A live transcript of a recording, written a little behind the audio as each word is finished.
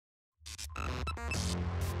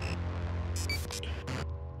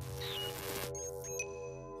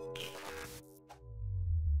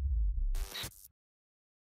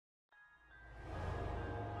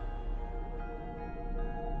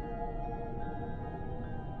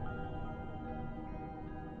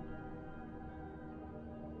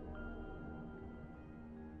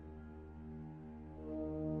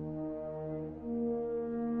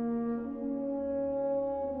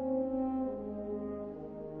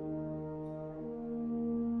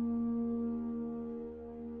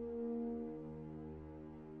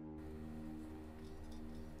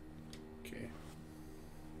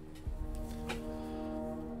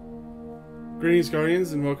Greetings,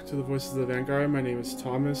 Guardians, and welcome to the Voices of the Vanguard. My name is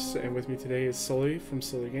Thomas, and with me today is Sully from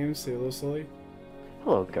Sully Games. Say hello, Sully.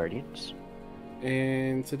 Hello, Guardians.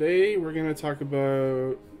 And today we're going to talk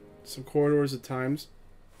about some corridors of times.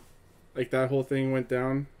 Like that whole thing went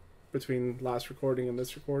down between last recording and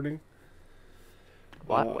this recording.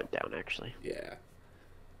 A lot went down, actually. Yeah.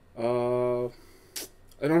 I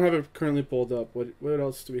don't have it currently pulled up. What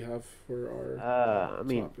else do we have for our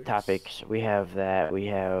topics? We have that. We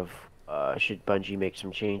have, should Bungie make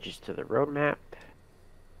some changes to the roadmap?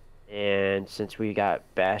 And since we got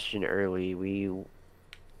Bastion early, we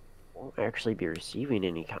won't actually be receiving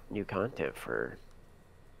any new content for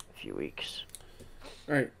a few weeks.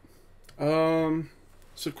 Alright.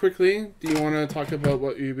 So quickly, do you want to talk about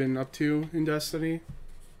what you've been up to in Destiny?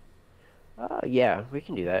 Yeah, we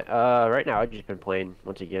can do that. Right now I've just been playing,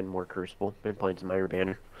 once again, more Crucible. Been playing some Iron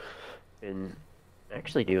Banner. Been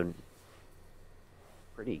actually doing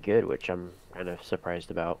pretty good, which I'm kind of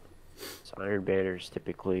surprised about. So Iron Banner is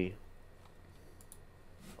typically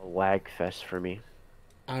a lag fest for me.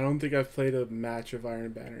 I don't think I've played a match of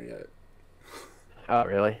Iron Banner yet. Oh,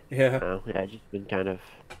 really? Yeah. Oh, yeah, I've just been kind of...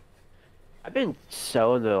 I've been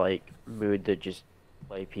so in the, like, mood to just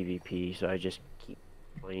play PvP, so I just keep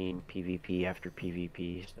playing PvP after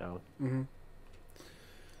PvP, so...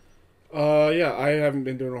 Yeah, I haven't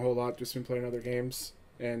been doing a whole lot, just been playing other games,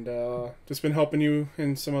 and, just been helping you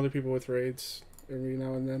and some other people with raids every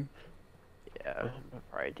now and then. Yeah, I'll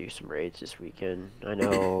probably do some raids this weekend. I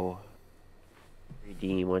know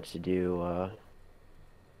Redeem wants to do, a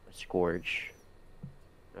Scourge.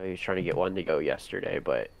 I was trying to get one to go yesterday,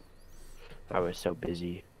 but I was so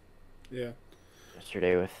busy. Yeah.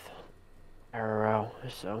 Yesterday with RRL,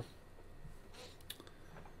 so...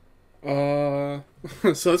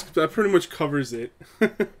 So that pretty much covers it.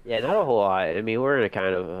 Yeah, not a whole lot. I mean, we're in a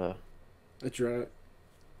kind of a drought.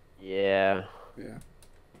 Yeah. Yeah.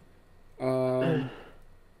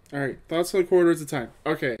 Alright, thoughts on the corridors of time.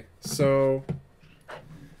 Okay, so...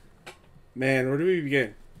 Man, where do we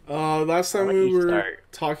begin? Last time we were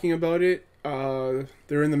talking about it,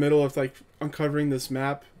 they're in the middle of, like, uncovering this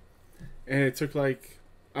map, and it took, like,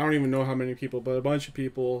 I don't even know how many people, but a bunch of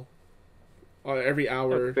people... every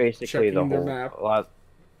hour, basically checking their map.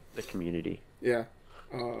 The community. Yeah.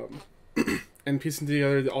 And piecing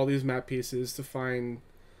together all these map pieces to find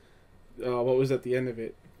what was at the end of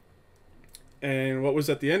it. And what was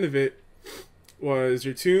at the end of it was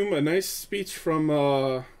your tomb, a nice speech from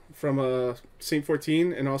Saint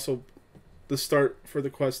 14, and also the start for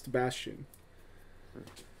the quest Bastion.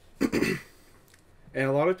 And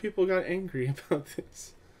a lot of people got angry about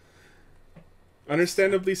this.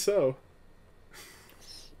 Understandably so.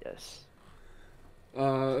 Yes.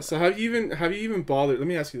 So have you even bothered? Let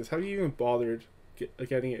me ask you this: have you even bothered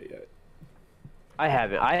getting it yet? I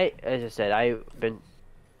haven't. As I said, I've been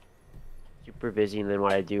super busy, and then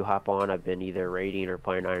when I do hop on, I've been either raiding or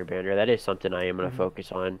playing Iron Banner. That is something I am going to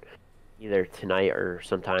focus on, either tonight or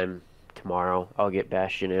sometime tomorrow. I'll get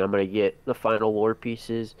Bastion, and I'm going to get the final lore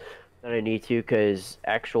pieces that I need to, because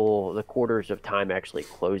the quarters of time actually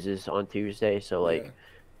closes on Tuesday. So like,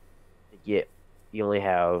 you only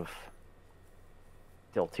have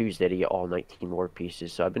till Tuesday to get all 19 more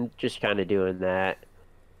pieces. So I've been just kind of doing that.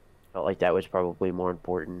 Felt like that was probably more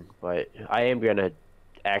important. But I am going to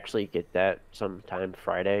actually get that sometime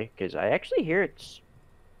Friday, because I actually hear it's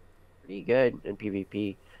pretty good in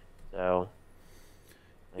PvP. So...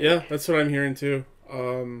 Yeah, that's what I'm hearing too.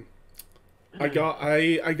 I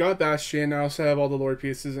got Bastion. I also have all the lore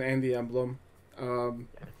pieces and the emblem.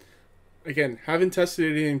 Again, haven't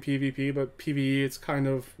tested it in PvP, but PvE it's kind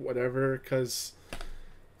of whatever, because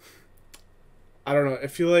I don't know. I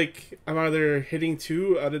feel like I'm either hitting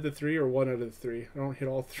 2 out of the 3 or 1 out of the 3. I don't hit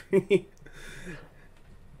all 3.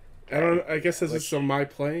 I guess that's just on my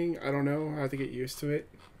playing. I don't know. I have to get used to it.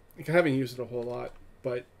 Like, I haven't used it a whole lot,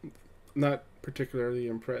 but not particularly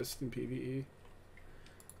impressed in PvE.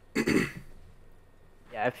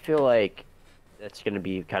 Yeah, I feel like that's going to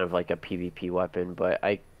be kind of like a PvP weapon, but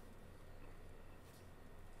I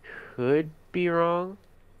could be wrong,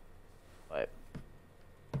 but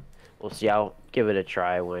we'll see. I'll give it a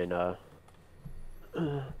try when I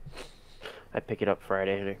pick it up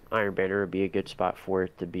Friday. And Iron Banner would be a good spot for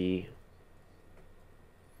it to be,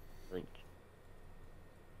 like,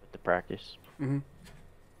 with the practice.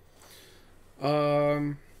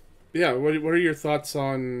 Yeah. What are your thoughts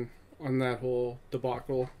on that whole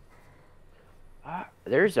debacle?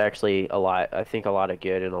 There's actually a lot. I think a lot of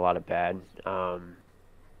good and a lot of bad.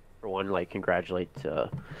 For one, like, congratulate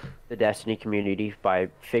the Destiny community by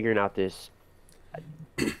figuring out this.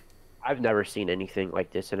 I've never seen anything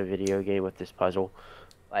like this in a video game with this puzzle.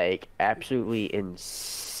 like absolutely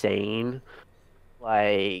insane.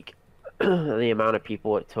 Like the amount of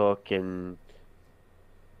people it took and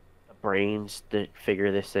the brains to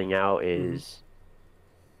figure this thing out Mm-hmm. is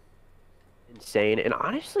insane. And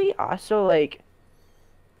honestly, also like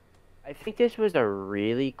I think this was a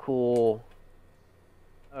really cool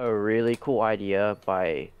idea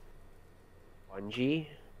by Bungie,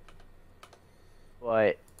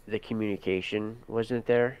 but the communication wasn't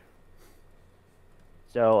there.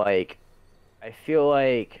 So like I feel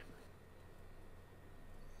like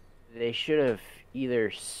they should have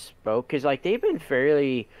either spoke because like they've been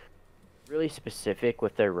fairly really specific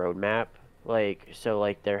with their roadmap. Like so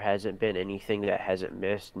like there hasn't been anything that hasn't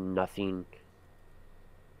missed, nothing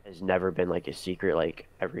has never been like a secret, like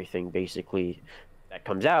everything basically that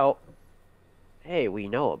comes out, hey, we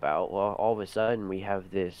know about. Well, all of a sudden we have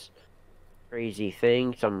this crazy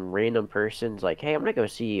thing. Some random person's like, hey, I'm gonna go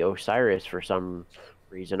see Osiris for some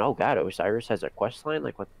reason. Oh God, Osiris has a quest line?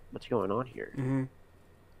 Like what's going on here? Mm-hmm.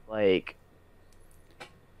 Like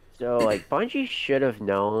so like Bungie should have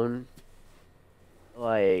known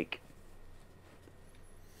like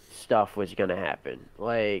stuff was gonna happen.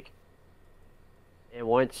 Like and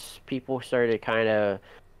once people started kind of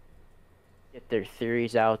get their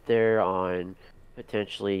theories out there on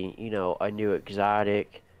potentially, you know, a new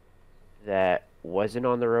exotic that wasn't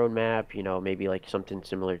on the roadmap, you know, maybe like something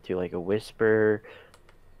similar to like a Whisper,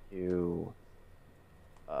 to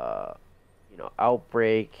uh, you know,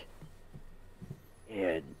 Outbreak,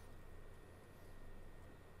 and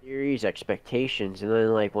theories, expectations, and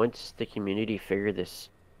then like once the community figured this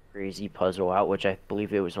crazy puzzle out, which I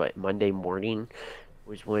believe it was like Monday morning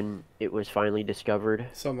was when it was finally discovered.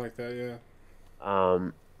 Something like that, yeah.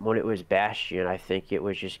 When it was Bastion, I think it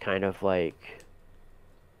was just kind of like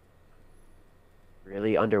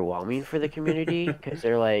really underwhelming for the community because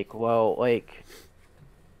they're like, well, like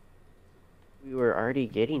we were already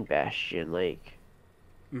getting Bastion,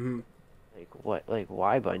 Mm-hmm. like what, like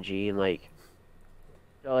why Bungie? And like,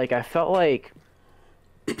 so like I felt like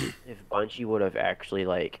if Bungie would have actually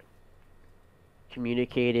like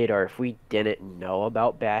communicated, or if we didn't know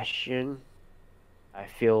about Bastion, I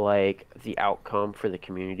feel like the outcome for the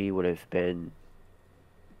community would have been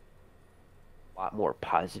a lot more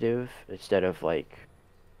positive instead of like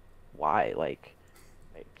why like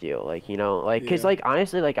deal like you know like because Yeah. like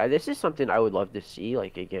honestly like this is something I would love to see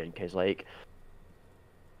like again because like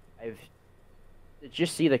I've to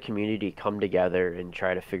just see the community come together and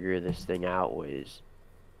try to figure this thing out was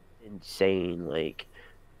insane. Like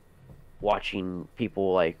watching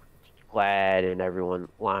people like Glad and everyone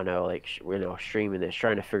Lano like you know streaming this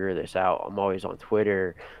trying to figure this out. I'm always on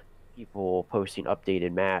Twitter, people posting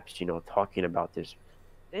updated maps, you know, talking about this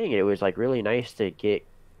thing. It was like really nice to get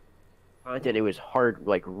content. It was hard,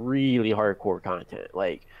 like really hardcore content,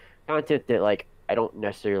 like content that like I don't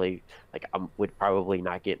necessarily like I would probably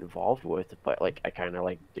not get involved with, but like I kind of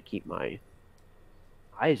like to keep my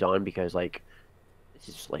eyes on because like this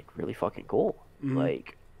is like really fucking cool. Mm-hmm.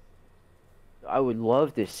 Like I would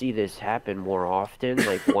love to see this happen more often,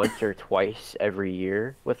 like once or twice every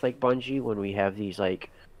year with like Bungie when we have these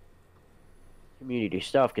like community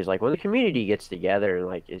stuff. Because like when the community gets together and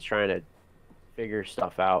like is trying to figure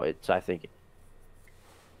stuff out, it's I think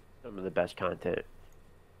some of the best content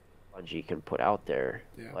Bungie can put out there,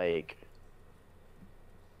 Yeah. like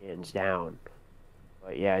hands down.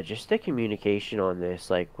 But yeah, just the communication on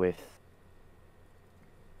this, like with,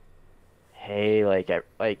 hey,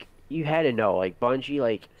 like you had to know, like Bungie,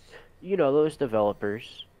 like you know those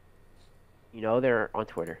developers, you know they're on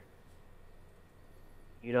Twitter,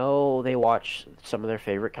 you know they watch some of their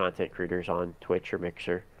favorite content creators on Twitch or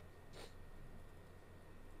Mixer,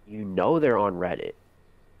 you know they're on Reddit.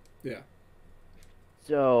 Yeah.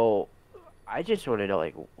 So I just want to know,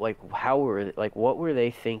 like how were like what were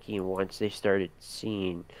they thinking once they started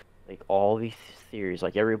seeing like all these theories?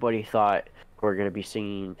 Like everybody thought we're gonna be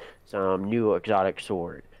seeing some new exotic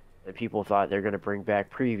sword, and people thought they're gonna bring back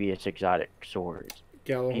previous exotic swords.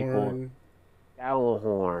 People, Gallahorn.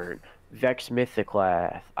 Gallahorn, Vex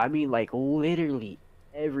Mythoclath. I mean, like literally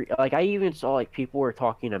every like I even saw like people were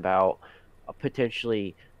talking about a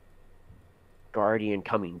potentially Guardian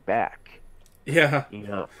coming back. Yeah. You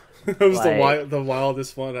know. That was Like, the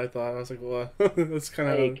wildest one. I thought I was like, well, that's kind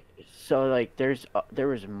of like so like there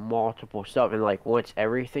was multiple stuff and like once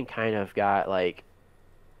everything kind of got like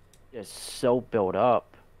just so built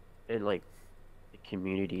up and like the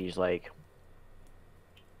community's like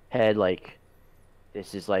head like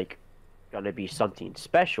this is like gonna be something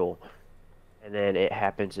special and then it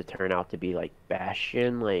happens to turn out to be like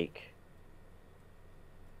Bastion like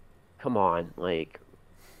come on like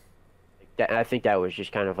I think that was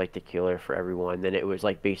just kind of like the killer for everyone. Then it was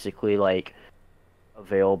like basically like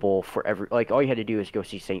available for every like all you had to do is go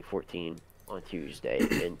see Saint 14 on Tuesday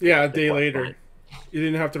and Yeah, a the day quest later. line. You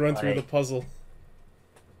didn't have to run through the Like puzzle.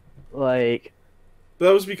 like But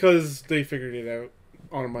that was because they figured it out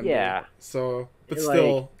on a Monday. yeah, So, but like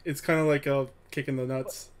still, it's kind of like a kick in the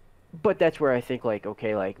nuts. but that's where I think like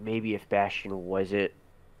okay, like maybe if Bastion wasn't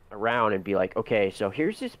around and be like, okay, so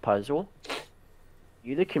here's this puzzle.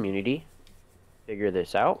 You the community figure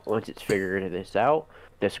this out. Once it's figured this out,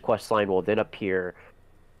 this quest line will then appear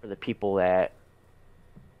for the people that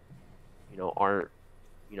aren't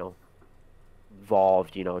you know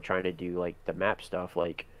involved, trying to do like the map stuff.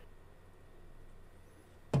 Like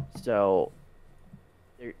so,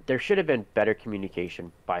 there should have been better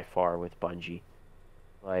communication by far with Bungie.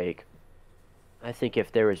 Like I think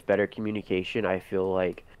if there was better communication, I feel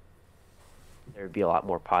like there would be a lot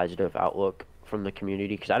more positive outlook from the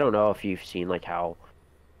community. Because I don't know if you've seen like how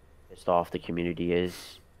pissed off the community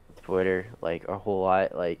is with Twitter, like a whole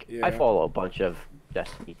lot. Like I Yeah. follow a bunch of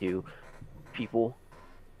Destiny 2 people,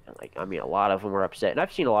 and like I mean, a lot of them are upset, and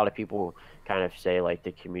I've seen a lot of people kind of say like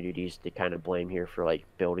the community's to kind of blame here for like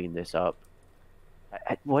building this up.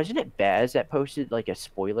 Wasn't it Baz that posted like a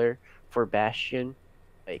spoiler for Bastion,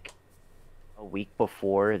 like a week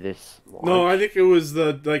before this No, I launch? think it was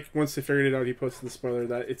the like once they figured it out, he posted the spoiler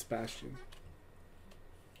that it's Bastion.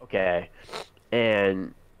 Okay,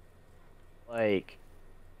 and like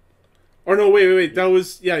Or no, wait. That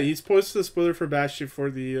was yeah. He's posted the spoiler for Bastion for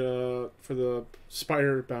the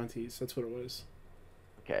spider bounties. That's what it was.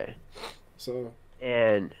 okay, So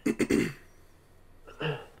and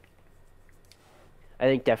I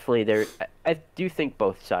think definitely there. I do think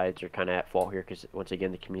both sides are kind of at fault here because once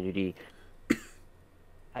again the community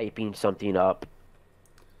hyping something up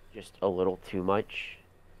just a little too much,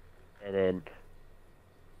 and then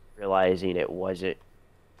realizing it wasn't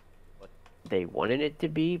what they wanted it to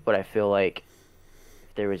be. But I feel like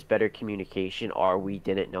if there was better communication or we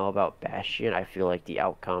didn't know about Bastion, I feel like the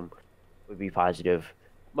outcome would be positive,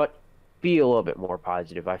 but be a little bit more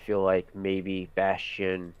positive. I feel like maybe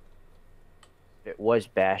Bastion, if it was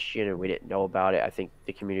Bastion and we didn't know about it, I think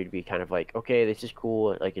the community would be kind of like, okay, this is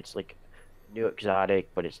cool. Like it's like new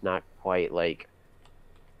exotic, but it's not quite like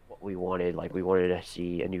what we wanted. Like we wanted to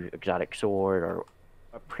see a new exotic sword or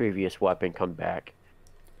a previous weapon come back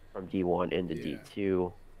from D1 into yeah,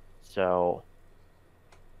 D2. So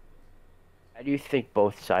I do think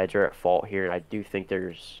both sides are at fault here, and I do think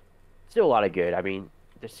there's still a lot of good. I mean,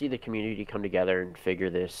 to see the community come together and figure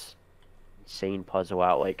this insane puzzle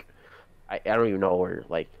out, like I don't even know where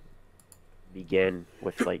like begin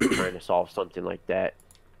with like trying to solve something like that.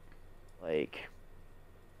 Like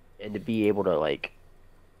and to be able to like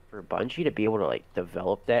for Bungie to be able to like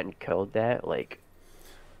develop that and code that like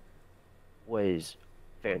was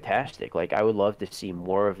fantastic. Like I would love to see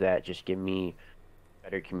more of that. Just give me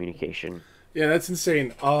better communication. yeah, that's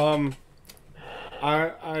insane.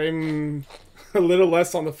 I'm a little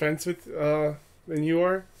less on the fence with than you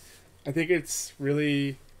are. I think it's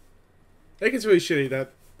really, I think it's really shitty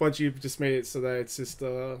that Bungie just made it so that it's just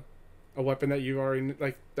a weapon that you already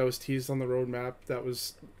like that was teased on the roadmap that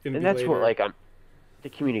was gonna And be that's later. what like I'm the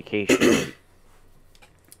communication.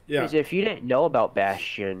 Yeah, Because if you didn't know about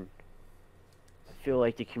Bastion, I feel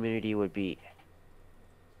like the community would be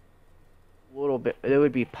a little bit. It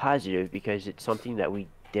would be positive because it's something that we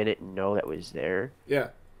didn't know that was there. yeah,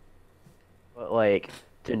 But like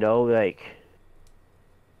to know like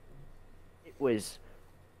it was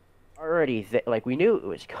already like we knew it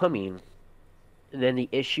was coming, and then the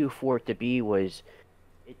issue for it to be was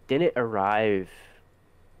it didn't arrive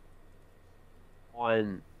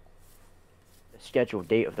on the scheduled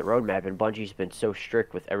date of the roadmap, and Bungie's been so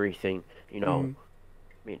strict with everything. Mhm.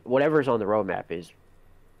 I mean, whatever's on the roadmap is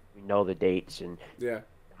we know the dates, and yeah.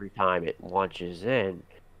 every time it launches in.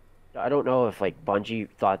 I don't know if like Bungie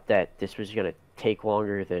thought that this was gonna take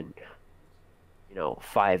longer than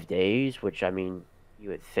 5 days, which I mean you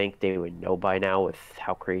would think they would know by now with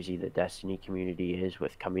how crazy the Destiny community is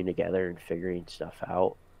with coming together and figuring stuff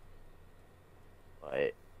out.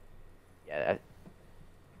 But yeah,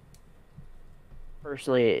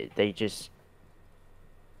 personally, they just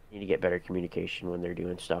need to get better communication when they're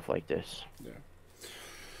doing stuff like this.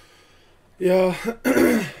 Yeah,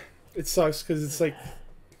 it sucks because it's like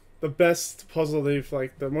the best puzzle they've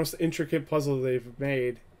like the most intricate puzzle they've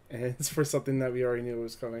made, and it's for something that we already knew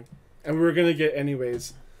was coming, and we were gonna get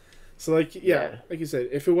anyways. So like yeah, like you said,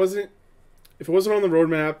 if it wasn't on the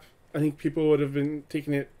roadmap, I think people would have been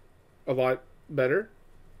taking it a lot better.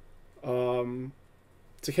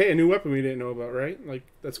 It's okay, a new weapon we didn't know about, right? Like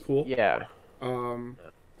that's cool. Yeah, Um,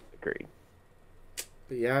 agreed.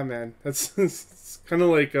 But yeah, man, that's it's kind of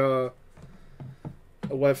like a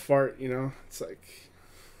wet fart, you know? It's like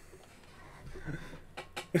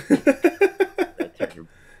That term.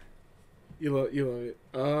 you love it.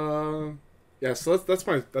 Yeah, so that's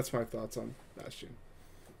my thoughts on Bastion,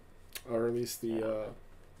 or at least the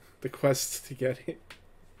quest to get it.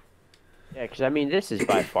 Yeah, because I mean, this is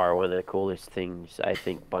by far one of the coolest things I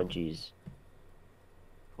think Bungie's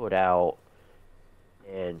put out,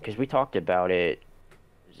 and because we talked about it,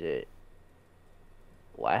 was it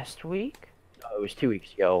last week? No, it was 2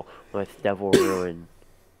 weeks ago with Devil Ruin,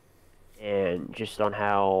 and just on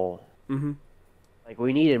how Mm-hmm. like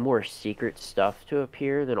we needed more secret stuff to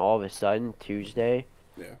appear, then all of a sudden Tuesday,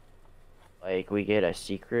 Yeah. like we get a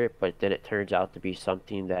secret, but then it turns out to be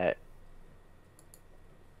something that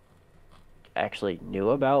actually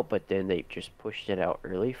knew about, but then they just pushed it out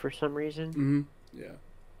early for some reason. Mm-hmm. Yeah.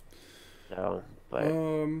 So, but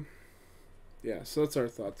Yeah, so that's our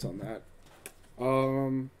thoughts on that.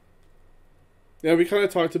 Yeah, we kind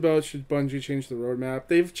of talked about should Bungie change the roadmap.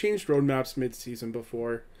 They've changed roadmaps mid-season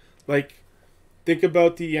before. Like, think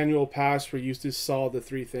about the annual pass where you used to saw the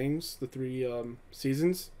three things, the three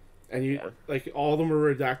seasons, and like all of them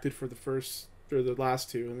were redacted for the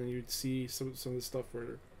last two, and then you'd see some of the stuff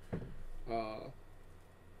where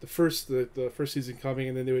the first season coming,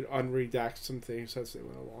 and then they would unredact some things as they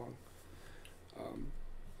went along.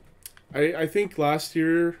 I think last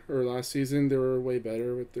year or last season they were way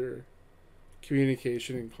better with their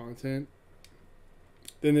communication and content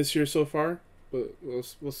than this year so far, but we'll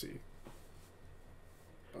see.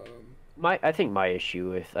 I think my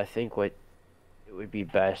issue with I think what it would be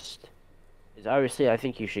best is obviously I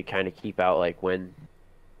think you should kind of keep out like when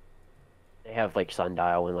they have like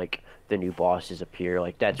Sundial and like the new bosses appear,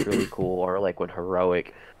 like that's really cool, or like when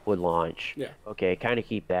Heroic would launch. Yeah. Okay, kind of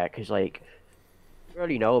keep that because like you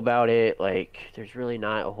already know about it. Like there's really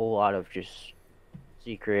not a whole lot of just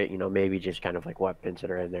secret, you know, maybe just kind of like weapons that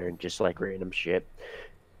are in there and just like random shit.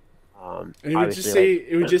 And it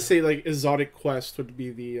would just say like exotic quest would be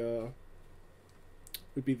the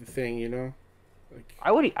thing, you know? Like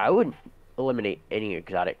I would eliminate any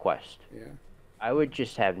exotic quest. yeah. I would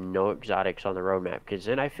just have no exotics on the roadmap because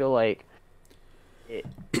then I feel like it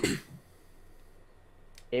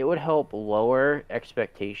it would help lower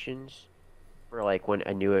expectations for like when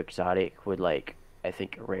a new exotic would like I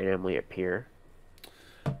think randomly appear.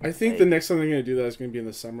 I think the next time they're gonna do that is gonna be in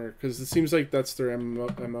the summer because it seems like that's their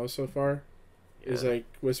MO so far. Yeah. Is like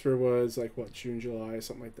Whisper was like what June, July,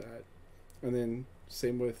 something like that, and then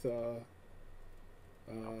same with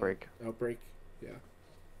Outbreak, yeah.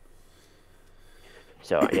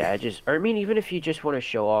 So yeah, I mean even if you just want to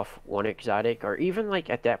show off one exotic, or even like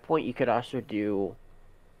at that point you could also do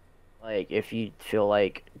like if you feel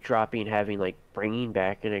like having like bringing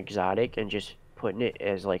back an exotic and just putting it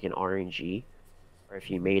as like an RNG. Or if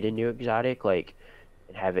you made a new exotic, like,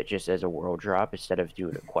 and have it just as a world drop instead of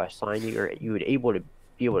doing a quest line, you would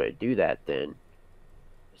be able to do that then.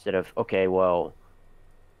 Instead of, okay, well,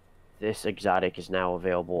 this exotic is now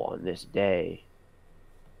available on this day.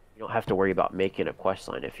 You don't have to worry about making a quest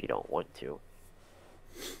line if you don't want to.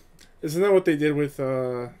 Isn't that what they did with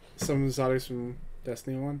some exotics from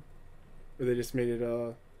Destiny 1? Where they just made it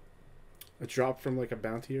a drop from like a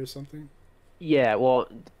bounty or something? Yeah, well,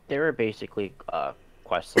 there were basically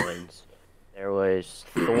quest lines. There was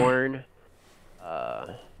Thorn,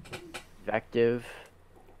 Vective,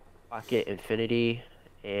 Pocket Infinity,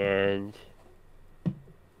 and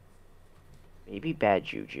maybe Bad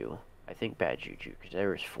Juju. I think Bad Juju, because there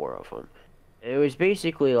was 4 of them. And it was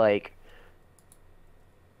basically like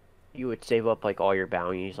you would save up like all your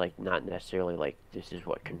bounties, like not necessarily like this is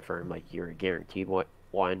what confirmed like you're guaranteed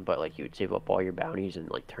one, but like you would save up all your bounties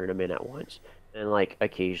and like turn them in at once, and like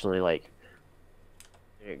occasionally like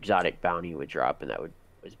an exotic bounty would drop, and that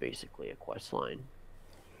was basically a quest line.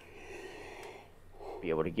 Be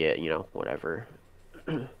able to get, you know, whatever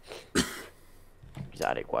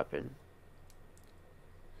exotic weapon.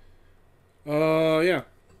 Yeah.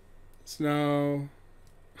 So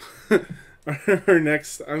now our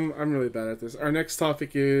next I'm really bad at this. Our next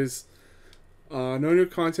topic is no new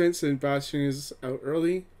content since Bastion is out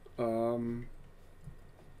early. Yeah,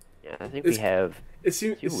 I think we have it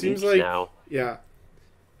seems like now. Yeah.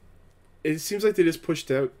 It seems like they just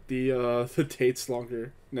pushed out the dates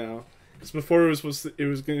longer now. Because before it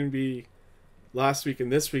was going to be last week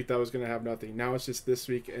and this week that was going to have nothing. Now it's just this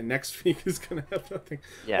week and next week is going to have nothing.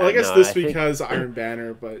 Yeah, well, I guess this week has Iron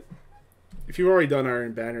Banner, but if you've already done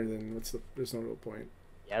Iron Banner, then there's no real point.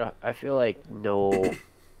 Yeah, I feel like no.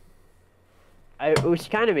 I was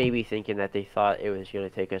kind of maybe thinking that they thought it was going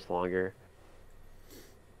to take us longer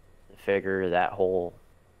to figure that whole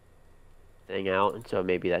thing out, and so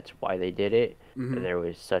maybe that's why they did it. Mm-hmm. And there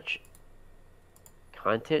was such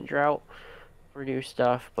content drought for new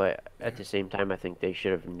stuff, but at the same time, I think they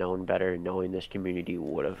should have known better, knowing this community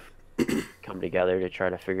would have come together to try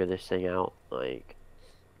to figure this thing out. Like,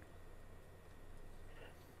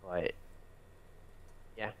 but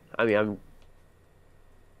yeah, I mean, I'm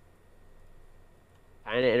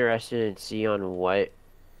kind of interested in see on what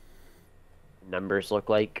numbers look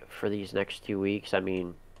like for these next 2 weeks. I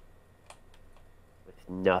mean, with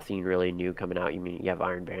nothing really new coming out, you have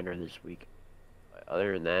Iron Banner this week. But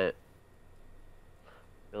other than that,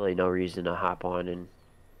 really no reason to hop on and,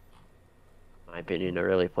 in my opinion, to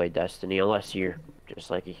really play Destiny unless you're just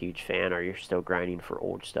like a huge fan or you're still grinding for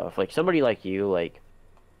old stuff. Like somebody like you, like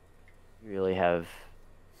you really have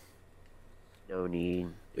no need.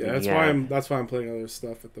 Yeah, that's why I'm playing other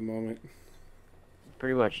stuff at the moment.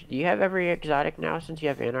 Pretty much. Do you have every exotic now since you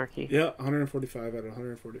have Anarchy? Yeah, 145 out of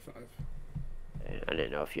 145. I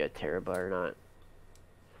didn't know if you had Teraba or not.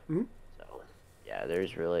 Mm-hmm. So, yeah,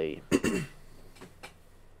 there's really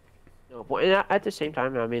no point. And at the same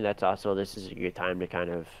time, I mean, this is a good time to kind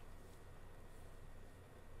of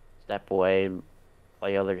step away and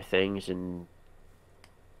play other things and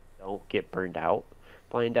don't get burned out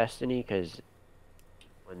playing Destiny, because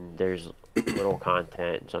when there's little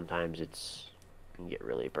content, sometimes you can get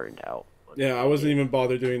really burned out. Yeah, I wasn't even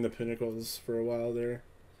bothered doing the pinnacles for a while there.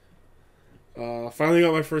 Finally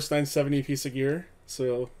got my first 970 piece of gear,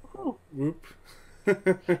 so whoop.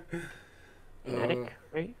 Kinetic,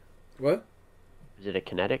 right? What? Is it a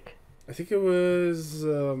kinetic? I think it was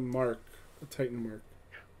a Titan mark.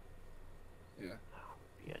 Yeah.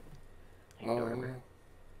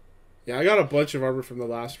 Yeah, I got a bunch of armor from the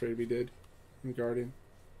last raid we did in Guardian.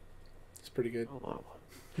 It's pretty good. Oh, wow.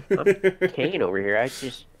 I'm Kane over here. I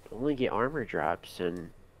just only get armor drops,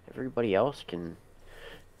 and everybody else can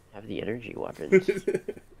have the energy weapons.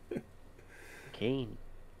 Kane.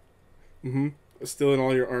 Mm-hmm. Stealing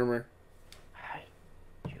all your armor.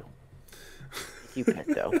 You pet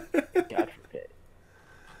though. God forbid.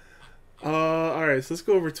 Alright, so let's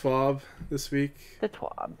go over TWAB this week. The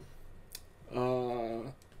TWAB.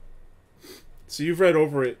 So you've read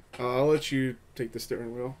over it. I'll let you take the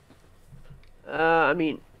steering wheel. I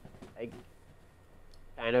mean, I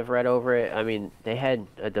kind of read over it. I mean, they had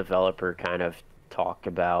a developer kind of talk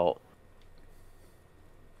about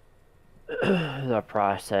the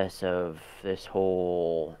process of this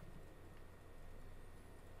whole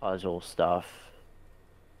puzzle stuff.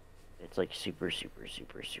 It's like super, super,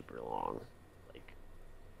 super, super long. Like,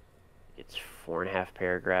 it's 4.5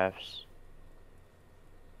 paragraphs.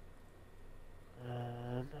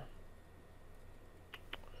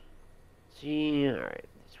 See, alright.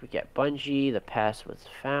 This week at Bungie, the past was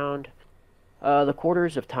found. The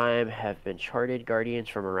quarters of time have been charted. Guardians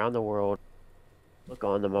from around the world look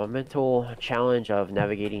on the monumental challenge of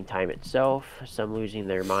navigating time itself, some losing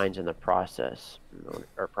their minds in the process,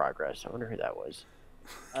 or progress. I wonder who that was.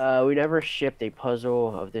 We never shipped a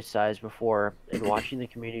puzzle of this size before, and watching the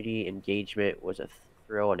community engagement was a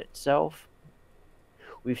thrill in itself.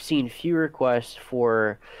 We've seen few requests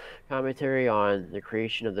for commentary on the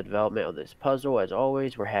creation of the development of this puzzle. As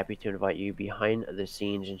always, we're happy to invite you behind the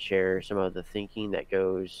scenes and share some of the thinking that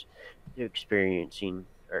goes to experiences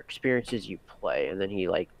you play. And then he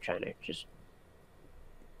like kind of just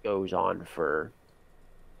goes on for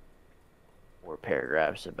 4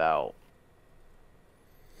 paragraphs about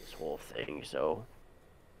this whole thing. So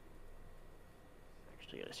I'm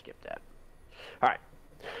actually gonna skip that. All right.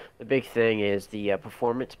 The big thing is the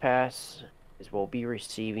performance pass is we'll be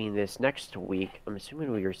receiving this next week. I'm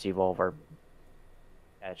assuming we receive all of our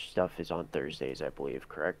patch stuff is on Thursdays, I believe,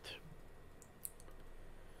 correct?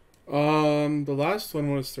 The last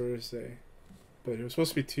one was Thursday, but it was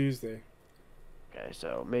supposed to be Tuesday. Okay,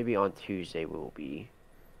 so maybe on Tuesday we will be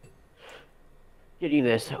getting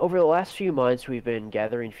this. Over the last few months, we've been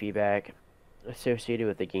gathering feedback associated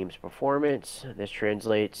with the game's performance. This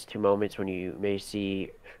translates to moments when you may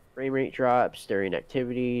see frame rate drops during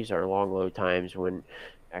activities or long load times when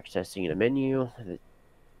accessing a menu. The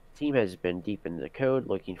team has been deep in the code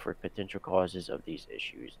looking for potential causes of these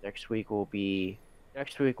issues. Next week we'll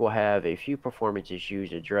have a few performance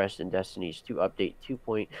issues addressed in Destiny's 2 update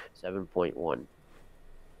 2.7.1.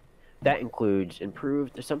 That includes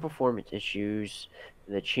improved some performance issues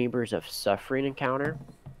in the Chambers of Suffering encounter.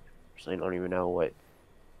 Actually, I don't even know if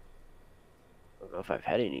I've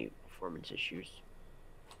had any performance issues.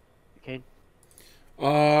 Okay.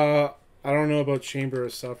 I don't know about Chamber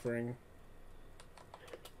of Suffering.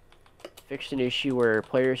 Fixed an issue where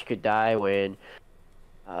players could die when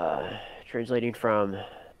translating from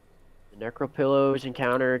The Necropillows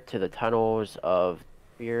encounter to the tunnels of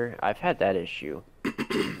fear. I've had that issue.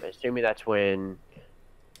 I'm assuming that's when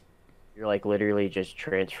you're like literally just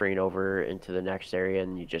transferring over into the next area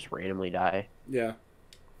and you just randomly die. Yeah.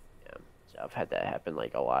 Yeah, so I've had that happen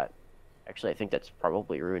like a lot. Actually, I think that's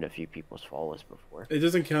probably ruined a few people's fall list before. It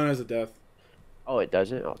doesn't count as a death. Oh, it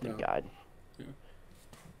doesn't? Oh, thank No. God.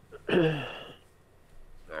 Yeah.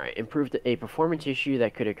 Alright, improved a performance issue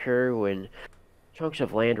that could occur when chunks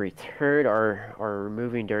of land returned are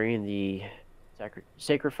removing during the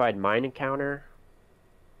Sacrified Mine encounter.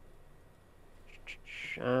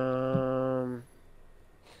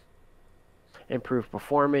 Improved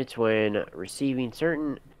performance when receiving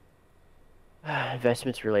certain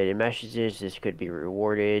investments related messages. This could be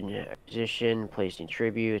rewarded, acquisition, placing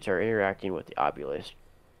tributes, or interacting with the obelisk.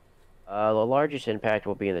 The largest impact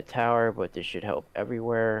will be in the tower, but this should help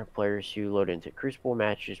everywhere. Players who load into Crucible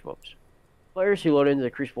matches, Players who load into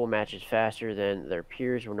the Crucible matches faster than their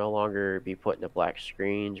peers will no longer be put into black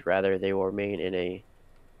screens. Rather, they will remain in a...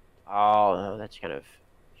 Oh, no, that's kind of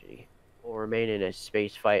shitty. Will remain in a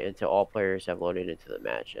space fight until all players have loaded into the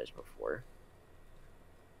match as before.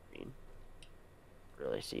 I mean,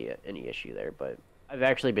 really see any issue there, but I've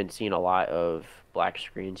actually been seeing a lot of black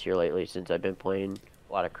screens here lately since I've been playing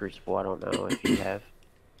a lot of Crucible. I don't know if you have.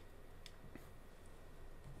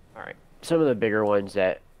 Alright, some of the bigger ones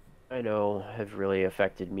that I know have really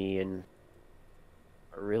affected me and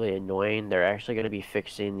are really annoying. They're actually going to be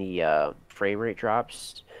fixing the frame rate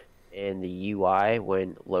drops and the UI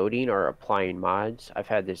when loading or applying mods. I've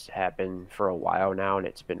had this happen for a while now and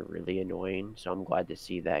it's been really annoying, so I'm glad to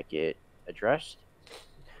see that get addressed.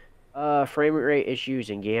 Frame rate issues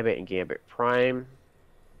in Gambit and Gambit Prime.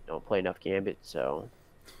 Don't play enough Gambit, so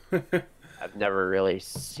I've never really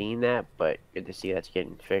seen that, but good to see that's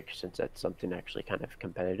getting fixed since that's something actually kind of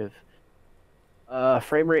competitive.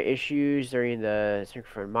 Frame rate issues during the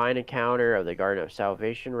Sacrified Mine encounter of the Garden of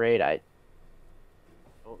Salvation raid. I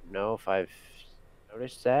don't know if I've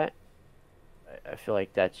noticed that. I feel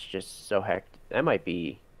like that's just so hectic. That might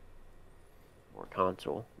be more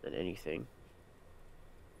console than anything.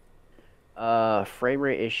 Frame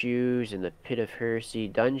rate issues in the Pit of Heresy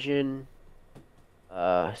dungeon.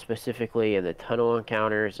 Specifically in the tunnel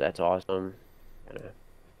encounters. That's awesome. Kind of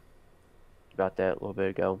about that a little bit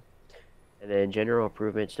ago. And then general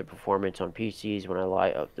improvements to performance on PCs when a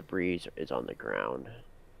lot of debris is on the ground.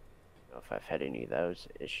 I don't know if I've had any of those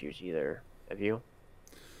issues either. Have you?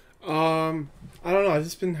 I don't know. I've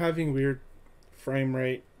just been having weird frame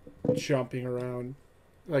rate jumping around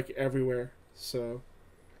like everywhere. So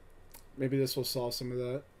maybe this will solve some of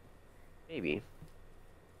that. Maybe.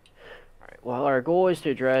 Alright, well, our goal is to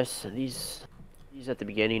address these at the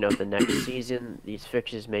beginning of the next season. These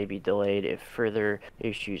fixes may be delayed if further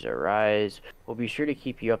issues arise. We'll be sure to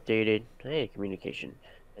keep you updated. Hey, communication.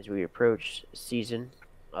 As we approach season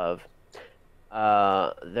of...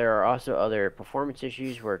 there are also other performance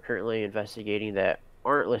issues we're currently investigating that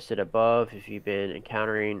aren't listed above. If you've been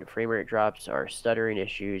encountering frame rate drops or stuttering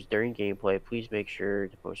issues during gameplay, please make sure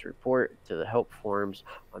to post a report to the help forums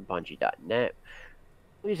on Bungie.net.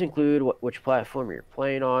 Please include which platform you're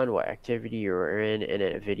playing on, what activity you're in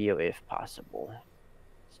a video if possible.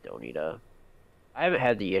 Still need a... I haven't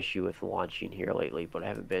had the issue with launching here lately, but I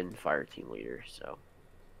haven't been fire team leader, so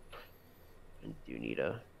I do need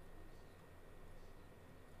a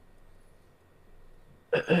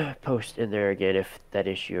post in there again if that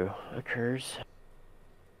issue occurs.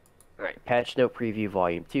 Alright, patch note preview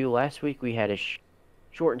volume 2. Last week we had a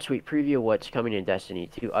short and sweet preview of what's coming in Destiny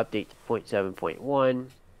 2 update to 0.7.1.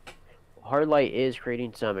 Hardlight is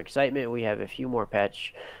creating some excitement. We have a few more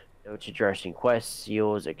patch notes addressing quests,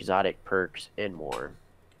 seals, exotic perks, and more.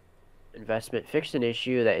 Investment fixed an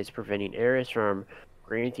issue that is preventing Eris from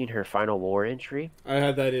granting her final lore entry. I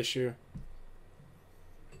had that issue.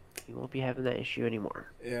 You won't be having that issue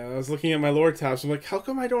anymore. Yeah, I was looking at my lore tabs. I'm like, how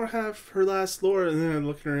come I don't have her last lore? And then I'm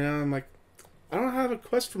looking around. I'm like, I don't have a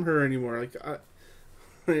quest from her anymore. Like,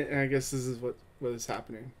 I guess this is what is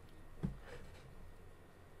happening.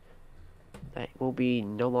 That will be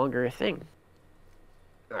no longer a thing.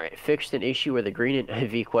 Alright, fixed an issue where the green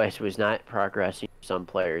IV quest was not progressing for some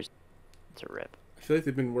players. It's a rip. I feel like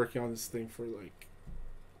they've been working on this thing for like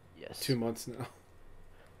 2 months now.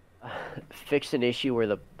 Fixed an issue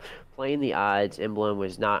where playing the odds emblem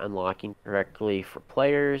was not unlocking correctly for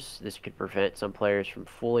players. This could prevent some players from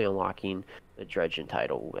fully unlocking the Dredgen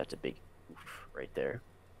title. Ooh, that's a big oof right there.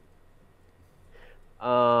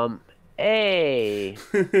 Hey!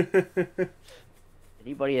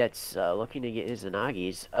 Anybody that's looking to get his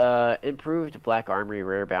Zanagi's, improved Black Armory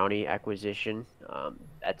Rare Bounty acquisition.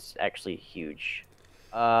 That's actually huge.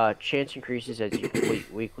 Chance increases as you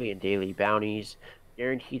complete weekly and daily bounties.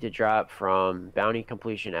 Guaranteed to drop from bounty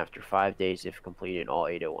completion after 5 days if completed all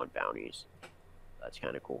 801 bounties. That's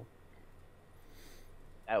kind of cool.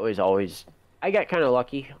 That was always... I got kind of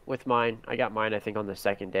lucky with mine. I got mine, I think, on the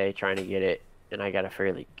second day trying to get it, and I got a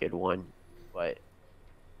fairly good one. But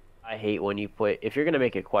I hate when you put... If you're going to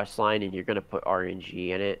make a quest line and you're going to put RNG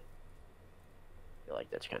in it, I feel like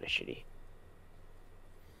that's kind of shitty.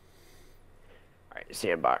 Alright,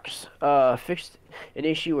 sandbox. Fixed an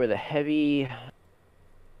issue where the heavy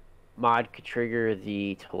mod could trigger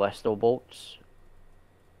the Telesto bolts.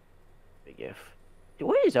 Big if. Dude,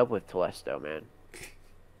 what is up with Telesto, man?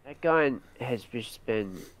 That gun has just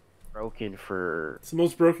been broken for... It's the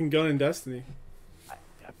most broken gun in Destiny.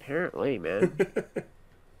 Apparently, man.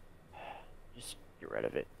 Just get rid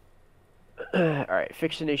of it. Alright,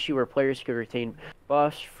 fix an issue where players could retain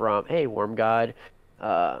buffs from... Hey, Worm God.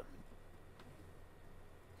 From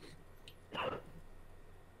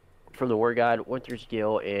the War God, Winter's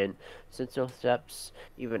Gill, and Sentinel Steps,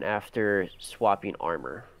 even after swapping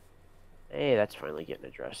armor. Hey, that's finally getting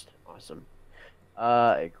addressed. Awesome.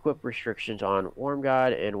 Equip restrictions on Worm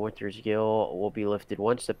God and Winter's Gill will be lifted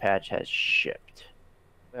once the patch has shipped.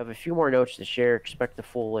 We have a few more notes to share. Expect the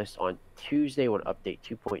full list on Tuesday when update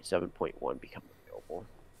 2.7.1 becomes available.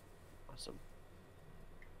 Awesome.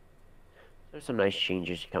 There's some nice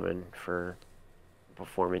changes coming for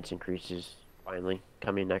performance increases. Finally,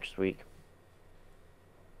 coming next week.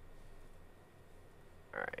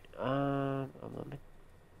 Alright,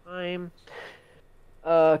 time.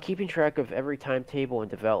 Keeping track of every timetable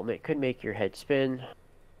and development could make your head spin.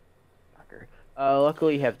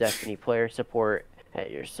 Luckily, you have Destiny player support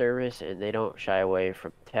at your service, and they don't shy away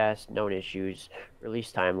from tasks, known issues,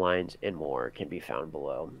 release timelines, and more can be found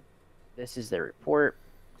below. This is their report.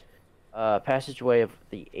 Passageway of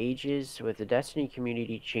the Ages, with the Destiny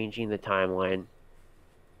community changing the timeline.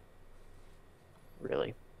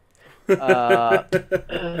 Really?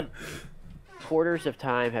 Quarters of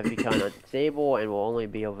time have become unstable and will only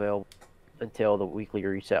be available until the weekly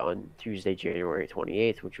reset on Tuesday, January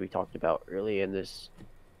 28th, which we talked about early in this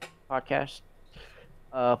podcast.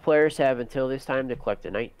 Players have until this time to collect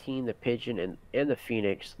the 19, the Pigeon, and the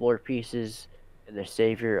Phoenix lore pieces, and the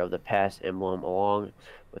Savior of the Past emblem, along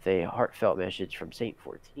with a heartfelt message from Saint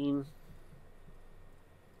 14.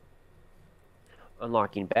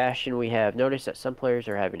 Unlocking Bastion, we have noticed that some players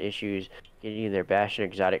are having issues getting their Bastion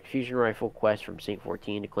exotic fusion rifle quest from Saint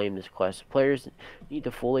 14. To claim this quest, players need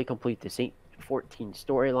to fully complete the Saint 14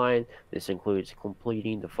 storyline. This includes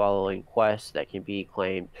completing the following quests that can be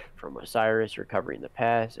claimed from Osiris: recovering the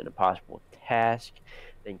past, an impossible task,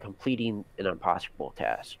 then completing an impossible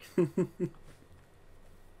task.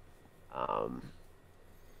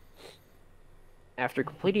 After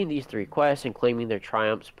completing these 3 quests and claiming their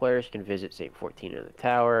triumphs, players can visit Saint 14 in the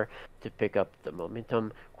tower to pick up the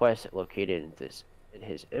momentum quest located in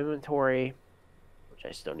his inventory, which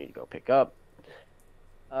I still need to go pick up.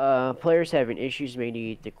 Players having issues may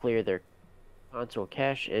need to clear their console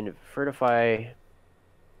cache and certify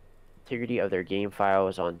integrity of their game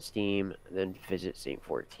files on Steam, then visit Saint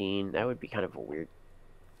 14. That would be kind of a weird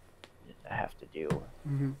to have to do.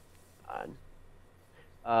 Mm-hmm.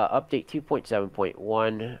 Update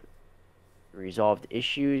 2.7.1 resolved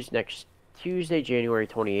issues. Next Tuesday, January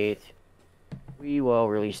 28th, we will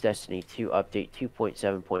release Destiny 2 Update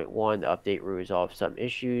 2.7.1. The update will resolve some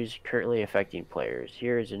issues currently affecting players.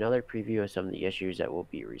 Here is another preview of some of the issues that will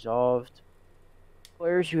be resolved.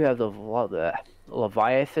 Players who have the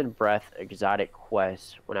Leviathan Breath exotic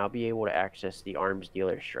quest will now be able to access the Arms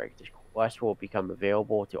Dealer Strike. This quest will become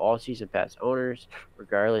available to all Season Pass owners,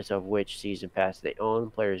 regardless of which Season Pass they own.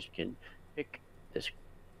 Players can pick this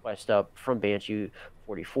quest up from Banshee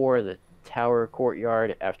 44 in the Tower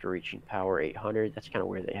Courtyard after reaching Power 800. That's kind of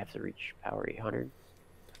where they have to reach Power 800.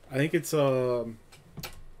 I think it's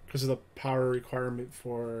because of the power requirement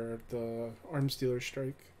for the Arms Dealer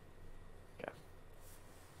Strike.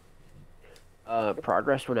 Yeah.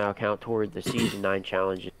 Progress will now count toward the Season 9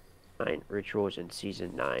 challenges, 9 rituals in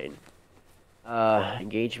Season 9.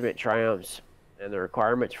 Engagement triumphs and the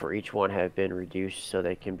requirements for each one have been reduced so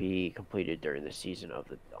they can be completed during the Season of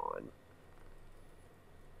the Dawn.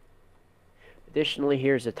 Additionally,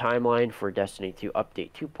 here's a timeline for Destiny 2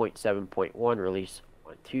 Update 2.7.1 release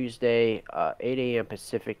on Tuesday, 8 a.m.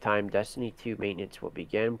 Pacific Time. Destiny 2 maintenance will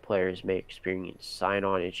begin. Players may experience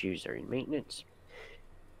sign-on issues during maintenance.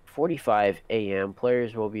 45 a.m.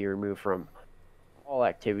 Players will be removed from all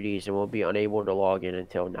activities and will be unable to log in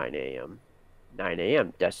until 9 a.m. 9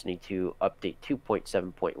 a.m. Destiny 2 Update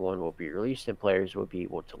 2.7.1 will be released and players will be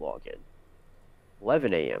able to log in.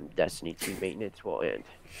 11 a.m. Destiny 2 maintenance will end.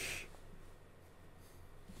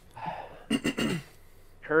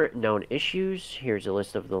 Current known issues. Here's a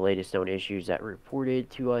list of the latest known issues that were reported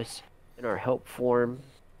to us in our help form.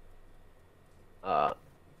 Gosh,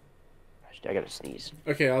 I gotta sneeze.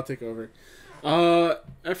 Okay, I'll take over.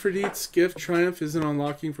 Aphrodite's Gift Triumph isn't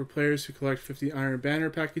unlocking for players who collect 50 Iron Banner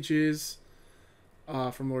packages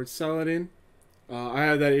from Lord Saladin. I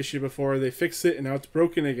had that issue before. They fixed it, and now it's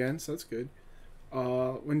broken again, so that's good.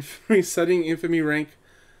 When resetting Infamy rank,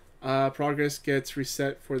 progress gets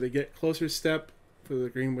reset for the Get Closer step for the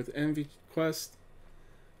Green with Envy quest.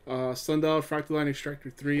 Sundial Fractaline Extractor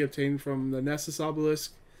 3 obtained from the Nessus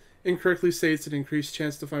Obelisk incorrectly states an increased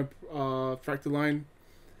chance to find Fractaline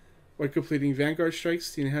by completing Vanguard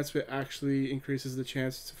strikes. The enhancement actually increases the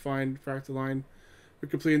chance to find Fractaline for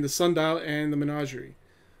completing the Sundial and the Menagerie.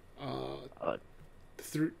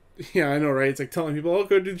 Yeah, I know, right? It's like telling people, "Oh,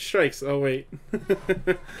 go do the strikes." Oh, wait.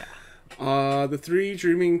 The 3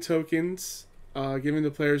 Dreaming tokens given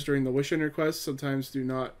to players during the Wish Ender quest sometimes do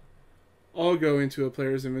not all go into a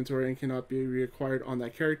player's inventory and cannot be reacquired on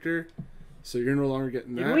that character. So you're no longer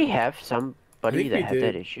getting that. Did we have somebody that had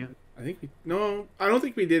that issue? No, I don't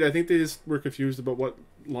think we did. I think they just were confused about what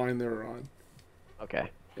line they were on. Okay.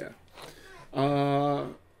 Yeah.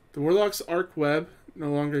 The Warlock's Arc Web no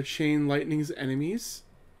longer chain lightning's enemies.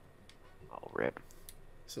 Oh, rip.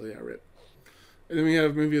 So yeah, rip. And then we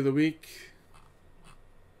have Movie of the Week.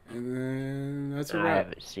 And then that's a wrap. I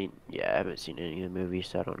haven't seen any of the movies,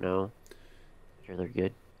 so I don't know. I'm sure they're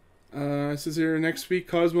good. It says here, next week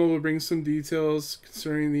Cosmo will bring some details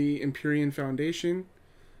concerning the Empyrean Foundation,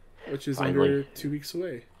 which is under 2 weeks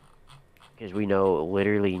away. Because we know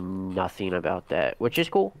literally nothing about that, which is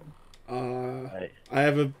cool. I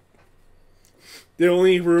have the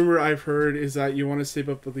only rumor I've heard is that you want to save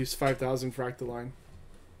up at least 5,000 Fractaline.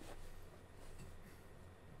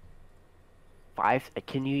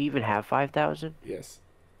 Can you even have 5,000? Yes.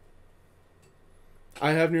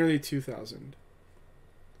 I have nearly 2,000.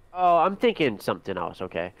 Oh, I'm thinking something else.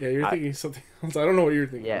 Okay. Yeah, you're thinking something else. I don't know what you're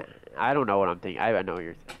thinking. Yeah, I don't know what I'm thinking. I know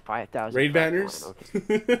you're 5,000 raid banners.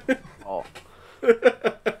 Okay. Oh,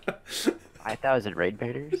 5,000 raid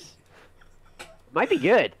banners. Might be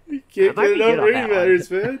good. You can't get enough raid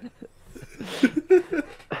banners, man.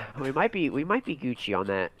 we might be Gucci on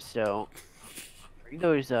that. So bring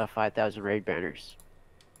those 5,000 raid banners.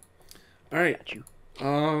 All right.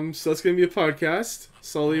 So that's gonna be a podcast.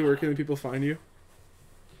 Sully, where can the people find you?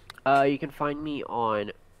 You can find me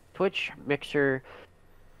on Twitch, Mixer,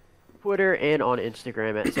 Twitter, and on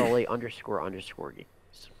Instagram at Sully__games.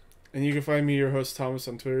 And you can find me, your host Thomas,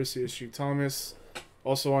 on Twitter, CSG Thomas.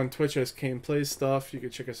 Also on Twitch as Kane Plays Stuff. You can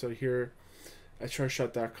check us out here at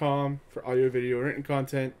charshot.com for audio, video, and written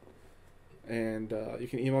content. And you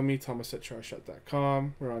can email me,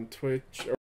 thomas@charshot.com. We're on Twitch.